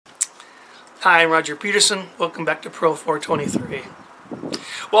Hi, I'm Roger Peterson. Welcome back to Pro 423.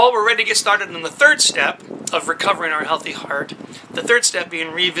 Well, we're ready to get started on the third step of recovering our healthy heart. The third step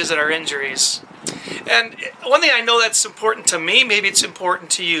being revisit our injuries. And one thing I know that's important to me, maybe it's important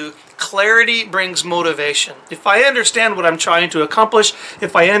to you, clarity brings motivation. If I understand what I'm trying to accomplish,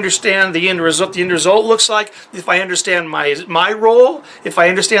 if I understand the end result looks like, if I understand my role, if I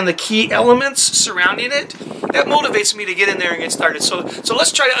understand the key elements surrounding it, that motivates me to get in there and get started. So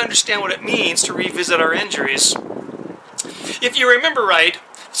let's try to understand what it means to revisit our injuries. If you remember right,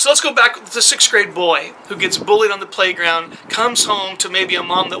 so let's go back to the 6th grade boy who gets bullied on the playground, comes home to maybe a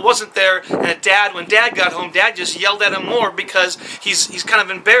mom that wasn't there, and a dad, when dad got home, dad just yelled at him more because he's kind of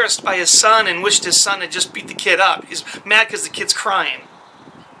embarrassed by his son and wished his son had just beat the kid up. He's mad because the kid's crying.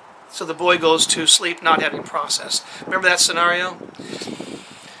 So the boy goes to sleep not having processed. Remember that scenario?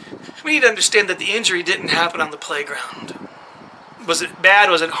 We need to understand that the injury didn't happen on the playground. Was it bad?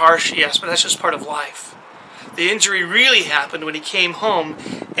 Was it harsh? Yes, but that's just part of life. The injury really happened when he came home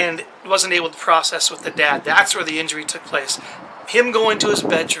and wasn't able to process with the dad. That's where the injury took place. Him going to his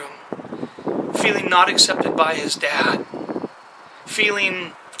bedroom, feeling not accepted by his dad,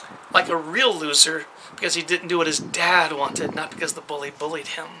 feeling like a real loser because he didn't do what his dad wanted, not because the bully bullied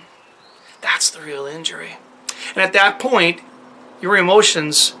him. That's the real injury. And at that point, your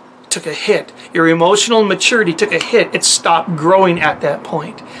emotions took a hit. Your emotional maturity took a hit. It stopped growing at that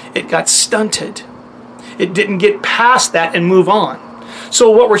point. It got stunted. It didn't get past that and move on.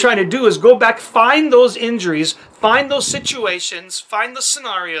 So what we're trying to do is go back, find those injuries, find those situations, find the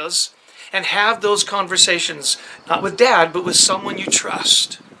scenarios, and have those conversations, not with dad, but with someone you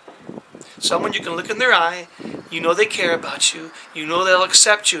trust. Someone you can look in their eye, you know they care about you, you know they'll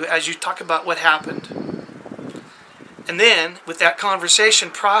accept you as you talk about what happened. And then, with that conversation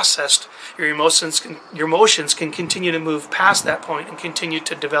processed, your emotions can continue to move past that point and continue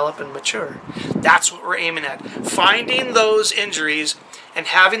to develop and mature. That's what we're aiming at. Finding those injuries and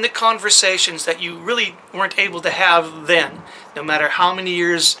having the conversations that you really weren't able to have then, no matter how many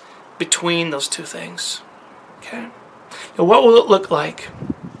years between those two things. Okay? Now, what will it look like?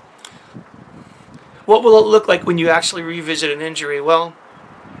 What will it look like when you actually revisit an injury? Well,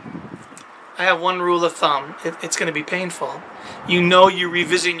 I have one rule of thumb. It's going to be painful. You know you're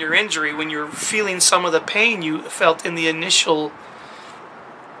revisiting your injury when you're feeling some of the pain you felt in the initial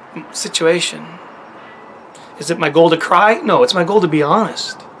situation. Is it my goal to cry? No, it's my goal to be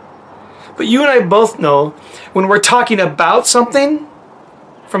honest. But you and I both know when we're talking about something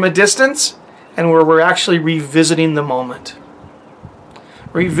from a distance and where we're actually revisiting the moment.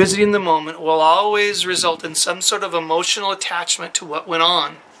 Revisiting the moment will always result in some sort of emotional attachment to what went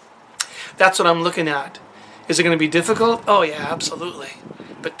on. That's what I'm looking at. Is it going to be difficult? Oh yeah, absolutely.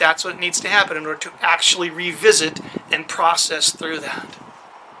 But that's what needs to happen in order to actually revisit and process through that.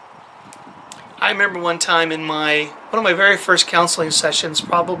 I remember one time in one of my very first counseling sessions,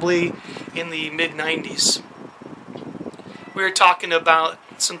 probably in the mid-90s. We were talking about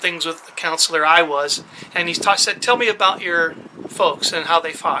some things with the counselor I was, and he said, tell me about your folks and how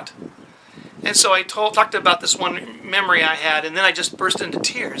they fought. And so I talked about this one memory I had, and then I just burst into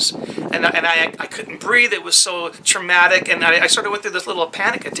tears. And I couldn't breathe. It was so traumatic, and I sort of went through this little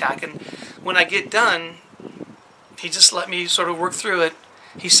panic attack. And when I get done, he just let me sort of work through it.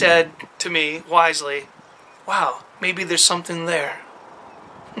 He said to me, wisely, wow, maybe there's something there.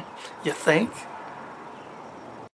 You think?